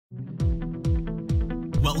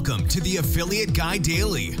Welcome to the Affiliate Guy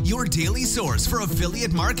Daily, your daily source for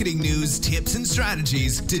affiliate marketing news, tips, and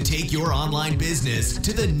strategies to take your online business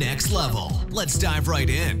to the next level. Let's dive right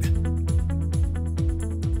in.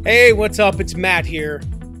 Hey, what's up? It's Matt here.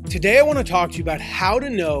 Today I want to talk to you about how to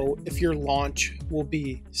know if your launch will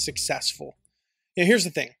be successful. Now, here's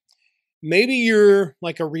the thing. Maybe you're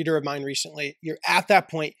like a reader of mine recently. You're at that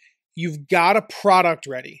point. You've got a product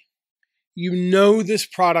ready. You know this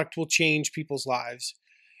product will change people's lives.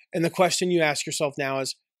 And the question you ask yourself now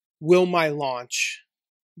is, will my launch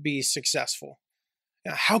be successful?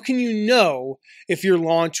 Now, how can you know if your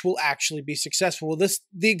launch will actually be successful? Well,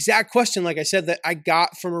 the exact question, like I said, that I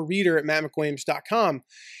got from a reader at mattmcwilliams.com.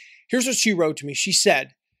 Here's what she wrote to me. She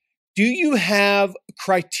said, do you have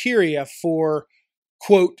criteria for,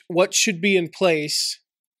 quote, what should be in place,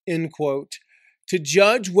 end quote, to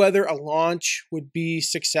judge whether a launch would be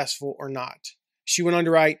successful or not? She went on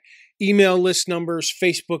to write, email list numbers,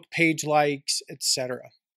 Facebook page likes, etc.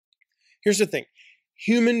 Here's the thing.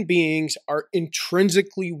 Human beings are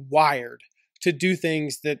intrinsically wired to do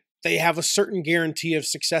things that they have a certain guarantee of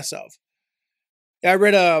success of. I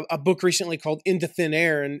read a book recently called Into Thin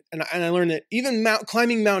Air, and I learned that even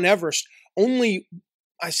climbing Mount Everest, only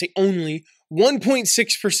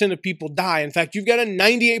 1.6% of people die. In fact, you've got a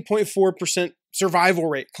 98.4% survival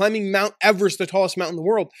rate. Climbing Mount Everest, the tallest mountain in the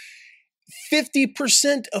world,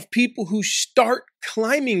 50% of people who start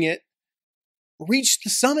climbing it reach the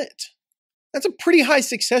summit. That's a pretty high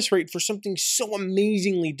success rate for something so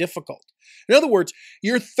amazingly difficult. In other words,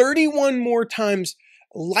 you're 31 more times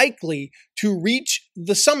likely to reach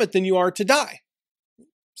the summit than you are to die.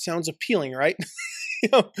 Sounds appealing, right?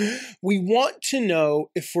 We want to know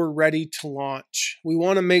if we're ready to launch. We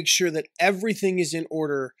want to make sure that everything is in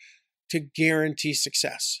order to guarantee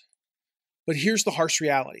success. But here's the harsh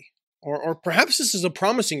reality. Or perhaps this is a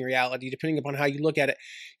promising reality, depending upon how you look at it.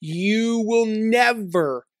 You will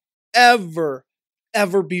never, ever,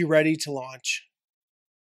 ever be ready to launch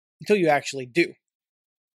until you actually do.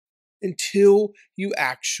 Until you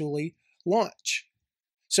actually launch.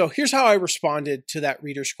 So here's how I responded to that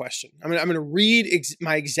reader's question. I'm going to read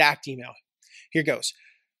my exact email. Here goes.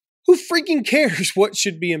 Who freaking cares what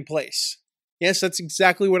should be in place? Yes, that's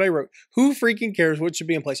exactly what I wrote. Who freaking cares what should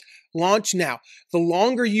be in place? Launch now. The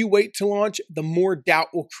longer you wait to launch, the more doubt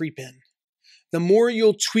will creep in. The more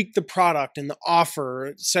you'll tweak the product and the offer,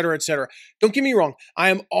 et cetera, et cetera. Don't get me wrong.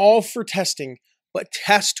 I am all for testing, but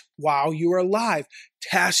test while you are alive.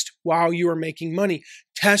 Test while you are making money.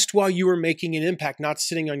 Test while you are making an impact, not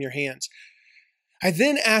sitting on your hands. I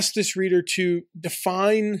then asked this reader to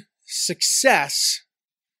define success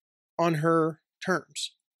on her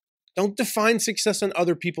terms. Don't define success on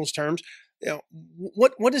other people's terms.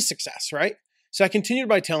 What is success, right? So I continued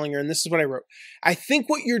by telling her, and this is what I wrote. I think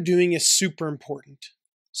what you're doing is super important,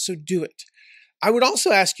 so do it. I would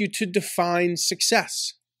also ask you to define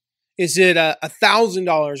success. Is it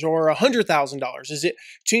 $1,000 or $100,000? Is it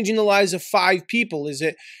changing the lives of 5 people? Is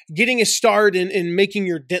it getting a start in making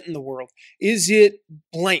your dent in the world? Is it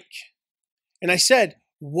blank? And I said,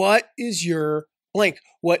 what is your blank?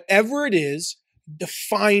 Whatever it is,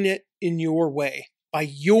 define it in your way, by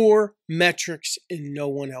your metrics and no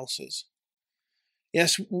one else's.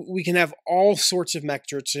 Yes, we can have all sorts of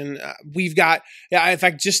metrics, and we've got. In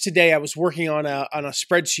fact, just today I was working on a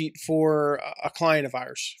spreadsheet for a client of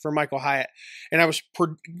ours, for Michael Hyatt, and I was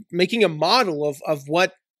making a model of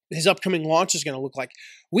what his upcoming launch is going to look like.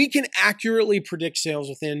 We can accurately predict sales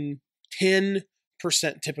within 10%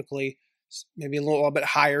 typically, maybe a little bit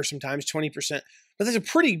higher sometimes, 20%. But that's a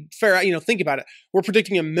pretty fair, think about it. We're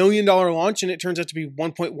predicting $1 million launch and it turns out to be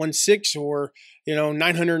 1.16 or,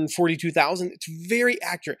 942,000. It's very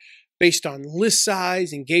accurate based on list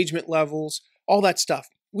size, engagement levels, all that stuff.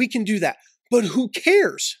 We can do that. But who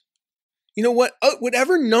cares? You know what?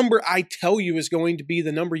 Whatever number I tell you is going to be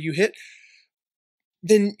the number you hit,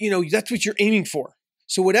 then, that's what you're aiming for.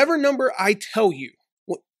 So whatever number I tell you,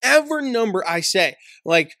 whatever number I say,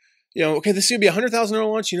 like, okay, this is going to be $100,000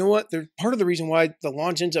 launch. You know what? Part of the reason why the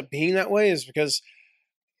launch ends up being that way is because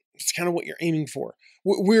it's kind of what you're aiming for.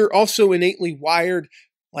 We're also innately wired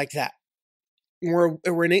like that. We're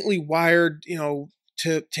innately wired, to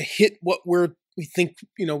hit what we think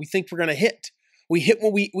we're going to hit. We hit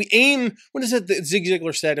what we aim. What is it that Zig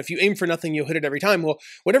Ziglar said? If you aim for nothing, you'll hit it every time. Well,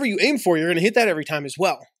 whatever you aim for, you're going to hit that every time as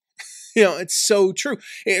well. It's so true.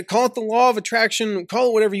 Call it the law of attraction. Call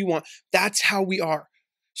it whatever you want. That's how we are.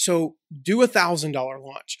 So do a $1,000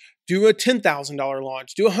 launch, do a $10,000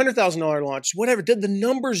 launch, do a $100,000 launch, whatever. The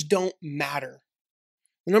numbers don't matter.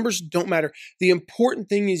 The numbers don't matter. The important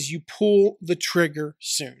thing is you pull the trigger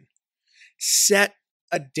soon. Set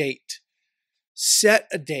a date. set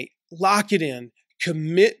a date, lock it in,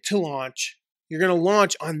 commit to launch. You're going to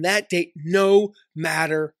launch on that date no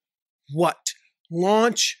matter what.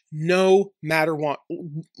 Launch no matter what.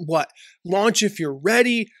 Launch if you're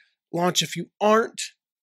ready. Launch if you aren't.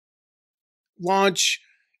 Launch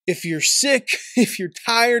if you're sick, if you're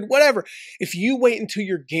tired, whatever. If you wait until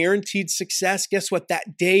you're guaranteed success, guess what?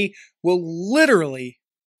 That day will literally,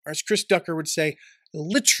 or as Chris Ducker would say,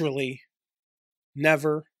 literally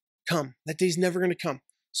never come. That day's never going to come.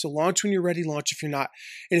 So launch when you're ready, launch if you're not.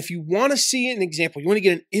 And if you want to see an example, you want to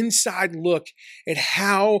get an inside look at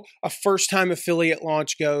how a first-time affiliate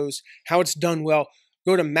launch goes, how it's done well,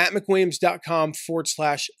 go to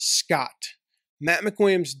mattmcwilliams.com/Scott.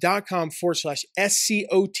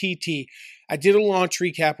 mattmcwilliams.com/SCOTT. I did a launch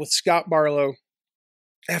recap with Scott Barlow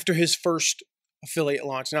after his first affiliate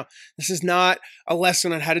launch. Now, this is not a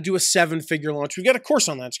lesson on how to do a 7-figure launch. We've got a course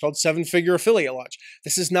on that. It's called 7-Figure Affiliate Launch.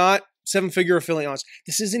 This is not 7-figure affiliate launch.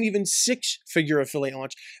 This isn't even 6-figure affiliate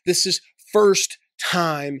launch. This is first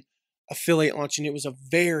time affiliate launch, and it was a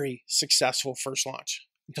very successful first launch.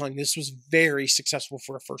 I'm telling you, this was very successful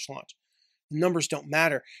for a first launch. The numbers don't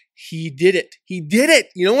matter. He did it. He did it.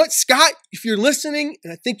 You know what, Scott? If you're listening,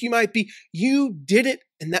 and I think you might be, you did it,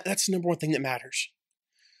 and that's the number one thing that matters.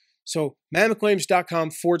 So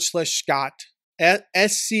mattmcwilliams.com/Scott,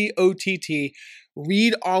 SCOTT.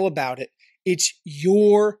 Read all about it. It's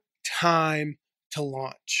your time to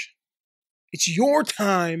launch. It's your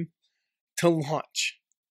time to launch.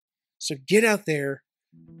 So get out there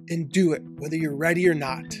and do it, whether you're ready or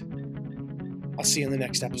not. I'll see you in the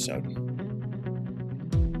next episode.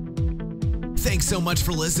 Thanks so much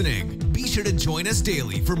for listening. Be sure to join us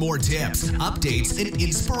daily for more tips, updates, and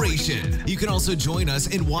inspiration. You can also join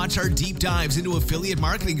us and watch our deep dives into affiliate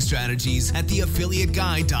marketing strategies at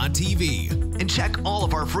theaffiliateguy.tv. And check all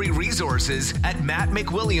of our free resources at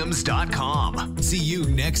mattmcwilliams.com. See you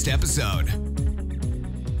next episode.